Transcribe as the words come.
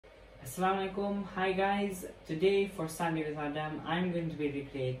Assalamualaikum. Hi guys, today for Sunday with Adam I'm going to be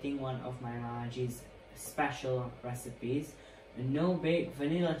recreating one of my Mamajee's special recipes, a no-bake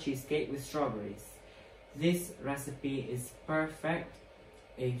vanilla cheesecake with strawberries. This recipe is perfect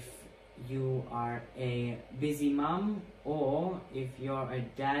if you are a busy mom or if you're a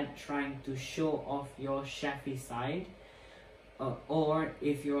dad trying to show off your chefy side, or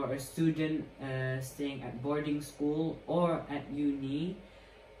if you're a student staying at boarding school or at uni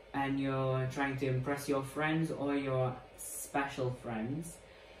and you're trying to impress your friends or your special friends,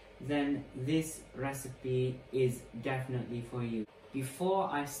 then this recipe is definitely for you. Before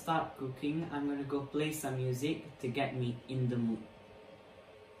I start cooking, I'm gonna go play some music to get me in the mood.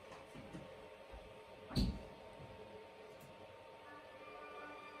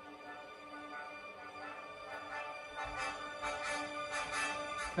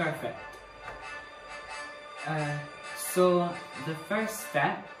 Perfect. So the first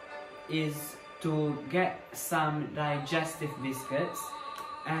step is to get some digestive biscuits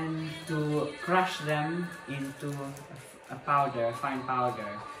and to crush them into a powder, a fine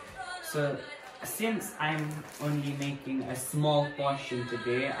powder. So since I'm only making a small portion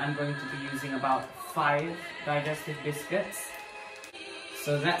today, I'm going to be using about 5 digestive biscuits.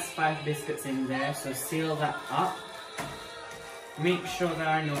 So that's 5 biscuits in there, so seal that up. Make sure there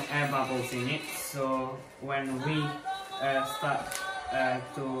are no air bubbles in it, so when we start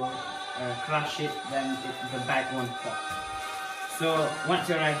to crush it, then the bag won't pop. So once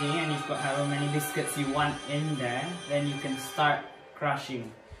you're ready and you've got however many biscuits you want in there, then you can start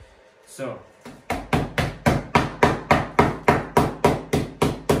crushing. So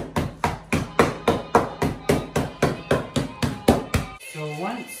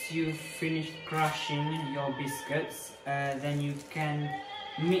once you've finished crushing your biscuits, then you can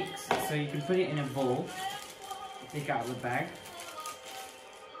mix. So you can put it in a bowl, take out the bag.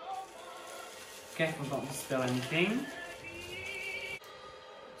 Careful not to spill anything.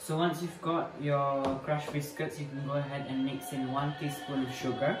 So once you've got your crushed biscuits, you can go ahead and mix in 1 teaspoon of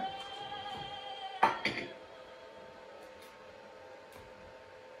sugar.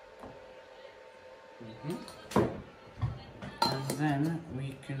 And then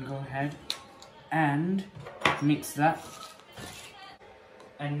we can go ahead and mix that.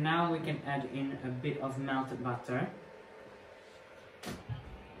 And now we can add in a bit of melted butter.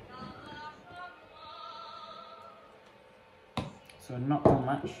 So not too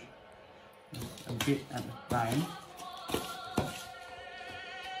much, just a bit at a time.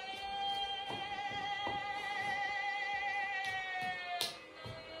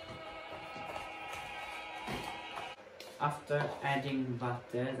 After adding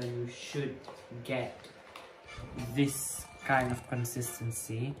butter, then you should get this kind of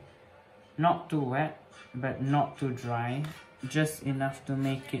consistency. Not too wet, but not too dry. Just enough to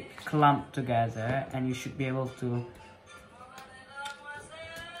make it clump together, and you should be able to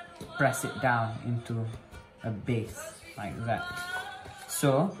press it down into a base like that.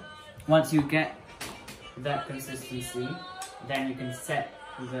 So once you get that consistency, then you can set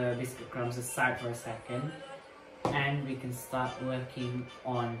the biscuit crumbs aside for a second, and we can start working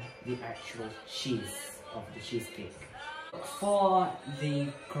on the actual cheese of the cheesecake. For the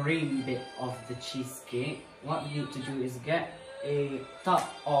cream bit of the cheesecake, what we need to do is get a tub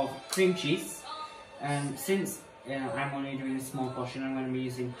of cream cheese, and since I'm only doing a small portion, I'm going to be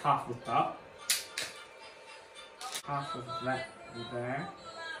using half the tub. Half of that there.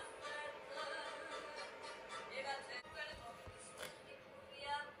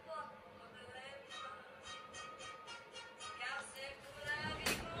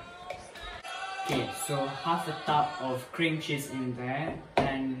 Okay, so half a tub of cream cheese in there,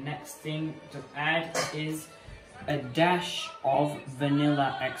 and next thing to add is a dash of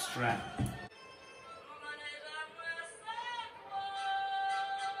vanilla extract.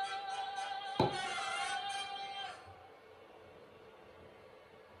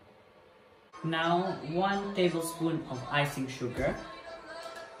 Now 1 tablespoon of icing sugar.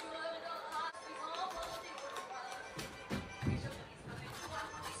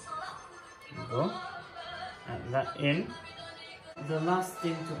 Go. Add that in. The last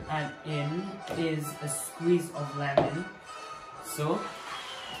thing to add in is a squeeze of lemon. So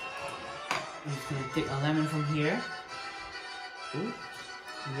I'm just going to take a lemon from here. Ooh.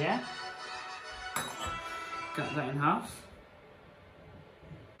 Yeah. Cut that in half.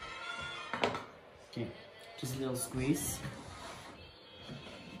 Okay, just a little squeeze.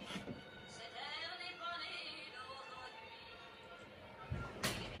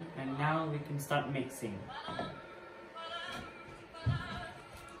 And now we can start mixing.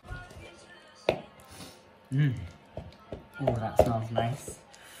 Oh, that smells nice.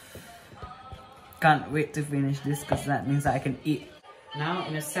 can't wait to finish this because that means I can eat. Now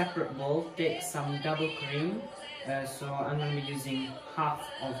in a separate bowl, take some double cream. So I'm going to be using half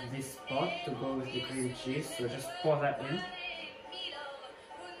of this pot to go with the cream cheese. So just pour that in.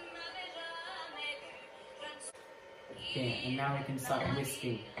 Okay, and now we can start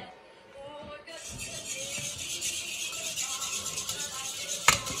whisking.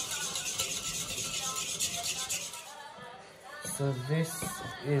 So this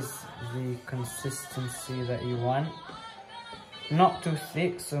is the consistency that you want. Not too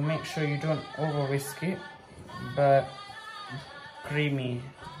thick, so make sure you don't over whisk it, but creamy,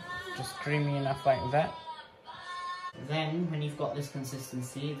 just creamy enough like that. Then when you've got this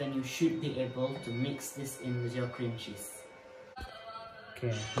consistency, then you should be able to mix this in with your cream cheese.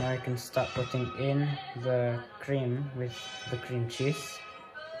 Okay, now you can start putting in the cream with the cream cheese.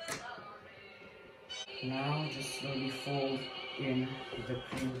 Now just slowly fold in the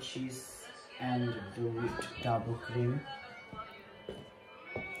cream cheese and the whipped double cream.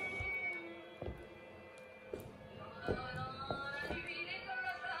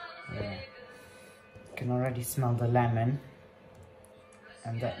 Yeah. You can already smell the lemon,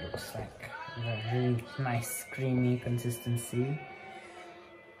 and that looks like a really nice creamy consistency.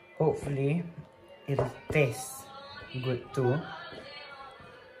 Hopefully it'll taste good too.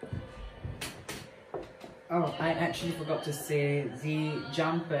 Oh, I actually forgot to say, the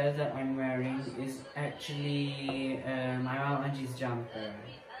jumper that I'm wearing is actually my Mamajee's jumper.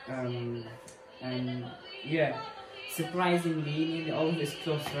 And yeah, surprisingly, nearly all of his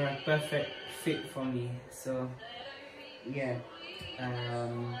clothes were a perfect fit for me. So yeah,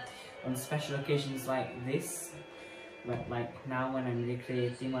 on special occasions like this, but like now when I'm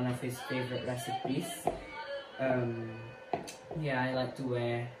recreating one of his favorite recipes, yeah, I like to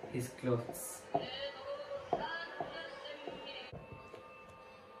wear his clothes.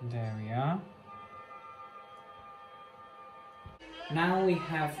 There we are. Now we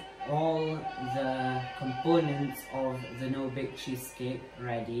have all the components of the no-bake cheesecake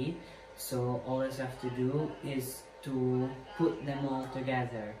ready. So all I have to do is to put them all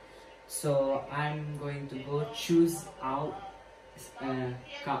together. So I'm going to go choose out a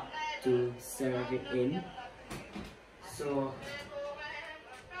cup to serve it in. So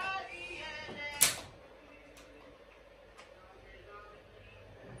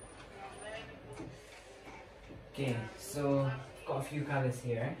okay, so I've got a few colors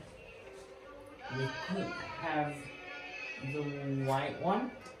here. We could have the white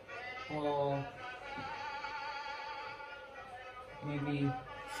one, or maybe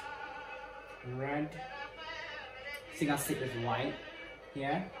red. I think I'll stick with white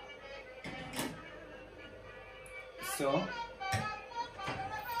here. So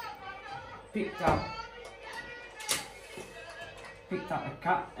picked up a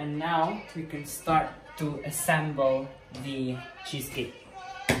cup, and now we can start to assemble the cheesecake.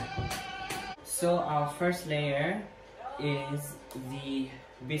 So our first layer is the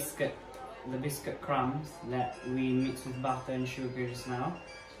biscuit crumbs that we mixed with butter and sugar just now.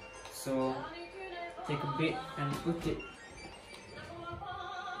 So take a bit and put it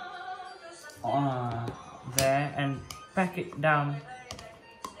there and pack it down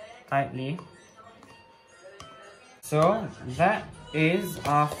tightly. So that is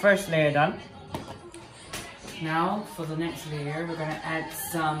our first layer done. Now for the next layer, we're gonna add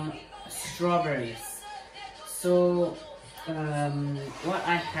some strawberries. So what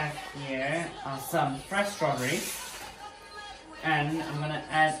I have here are some fresh strawberries, and I'm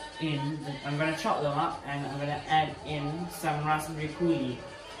gonna chop them up, and I'm gonna add in some raspberry coulis.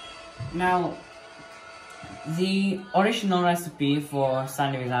 Now, the original recipe for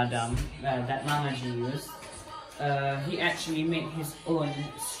Sunday with Adam that Mamajee used, he actually made his own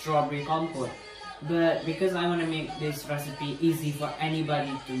strawberry compote. But because I want to make this recipe easy for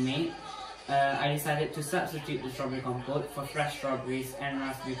anybody to make, I decided to substitute the strawberry compote for fresh strawberries and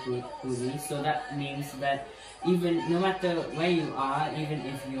raspberry coulis. So that means that no matter where you are, even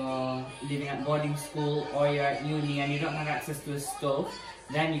if you're living at boarding school or you're at uni and you don't have access to a stove,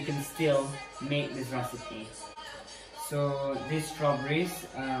 then you can still make this recipe. So these strawberries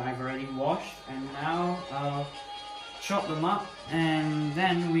I've already washed, and now I'll chop them up, and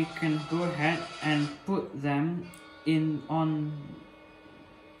then we can go ahead and put them on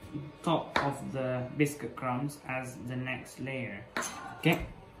top of the biscuit crumbs as the next layer. Okay,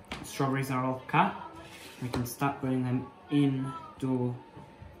 strawberries are all cut. We can start putting them into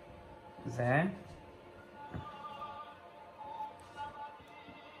there.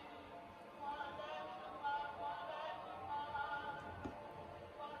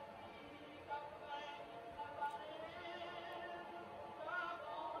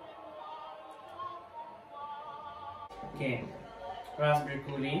 Okay, raspberry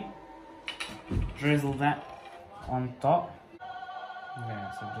coulis. Drizzle that on top.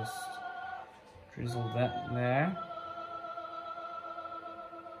 Yeah, so just drizzle that there.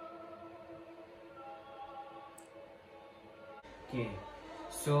 Okay,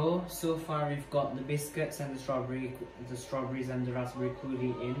 so far we've got the biscuits and the strawberries and the raspberry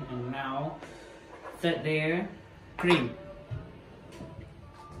coulis in, and now that layer, cream.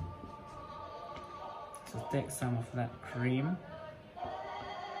 So take some of that cream.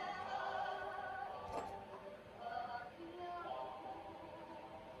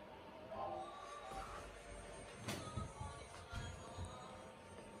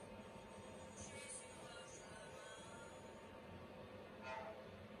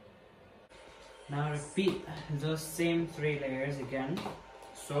 Now repeat those same 3 layers again.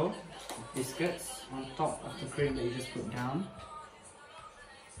 So, biscuits on top of the cream that you just put down.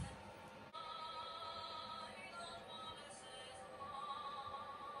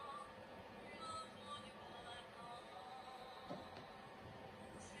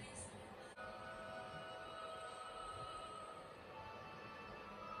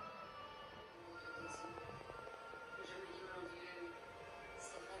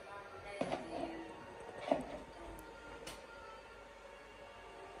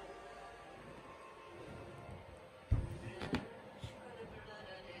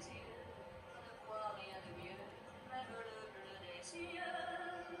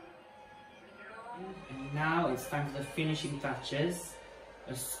 And now it's time for the finishing touches.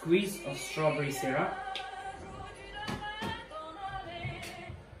 A squeeze of strawberry syrup.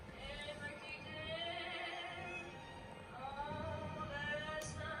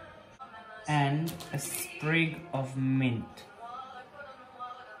 And a sprig of mint.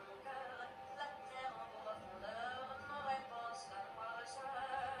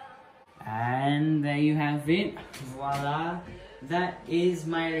 And there you have it. Voila! That is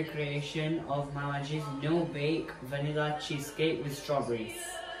my recreation of Mamajee's no-bake vanilla cheesecake with strawberries.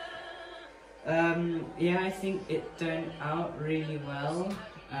 Yeah, I think it turned out really well.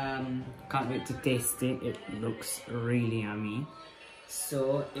 Can't wait to taste it. It looks really yummy.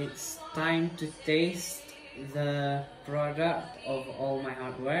 So it's time to taste the product of all my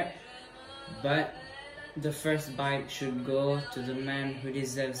hard work. But the first bite should go to the man who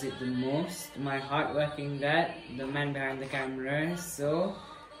deserves it the most, my hardworking dad, the man behind the camera. So,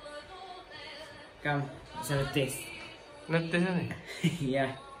 come, let's have a taste. Not taste, isn't it?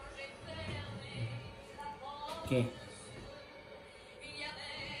 Yeah. Okay.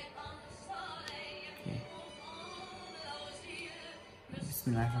 Okay.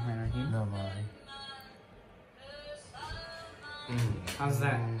 Bismillahirrahmanirrahim. No, boy. How's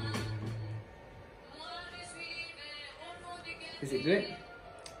that? Is it good?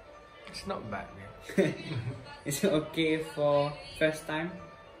 It's not bad, yeah. Is it okay for first time?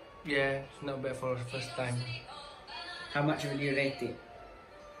 Yeah, it's not bad for the first time. How much would you rate it?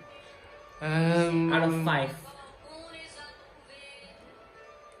 Out of 5.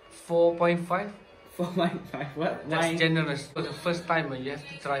 4.5. 4.5. What? That's Why? generous. For the first time, you have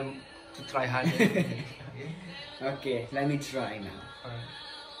to try harder. Yeah? Okay, let me try now. Alright.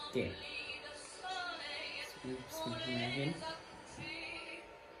 Okay. Bismillahirrahmanirrahim.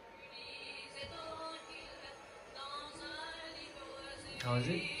 How is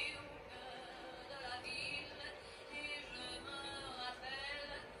it?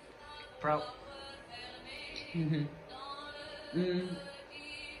 Proud.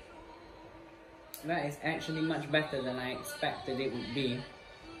 That is actually much better than I expected it would be.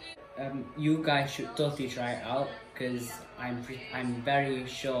 You guys should totally try it out, because I'm very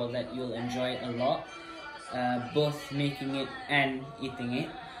sure that you'll enjoy it a lot, both making it and eating it.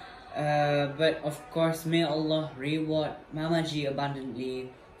 But of course, may Allah reward Mamajee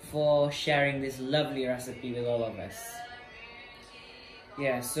abundantly for sharing this lovely recipe with all of us.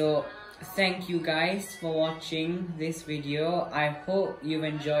 Yeah, so thank you guys for watching this video. I hope you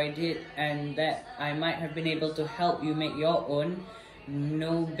enjoyed it and that I might have been able to help you make your own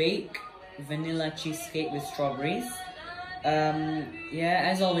no-bake vanilla cheesecake with strawberries. Yeah,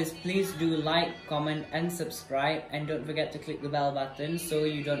 as always, please do like, comment and subscribe, and don't forget to click the bell button so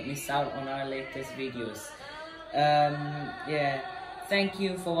you don't miss out on our latest videos. Yeah, thank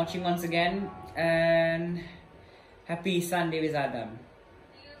you for watching once again, and happy Sunday with Adam.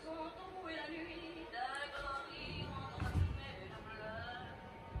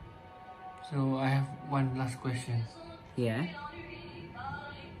 So I have one last question. Yeah.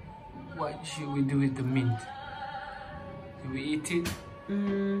 What should we do with the mint? Do we eat it?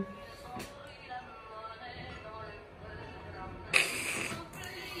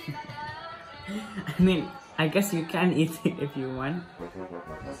 I mean, I guess you can eat it if you want.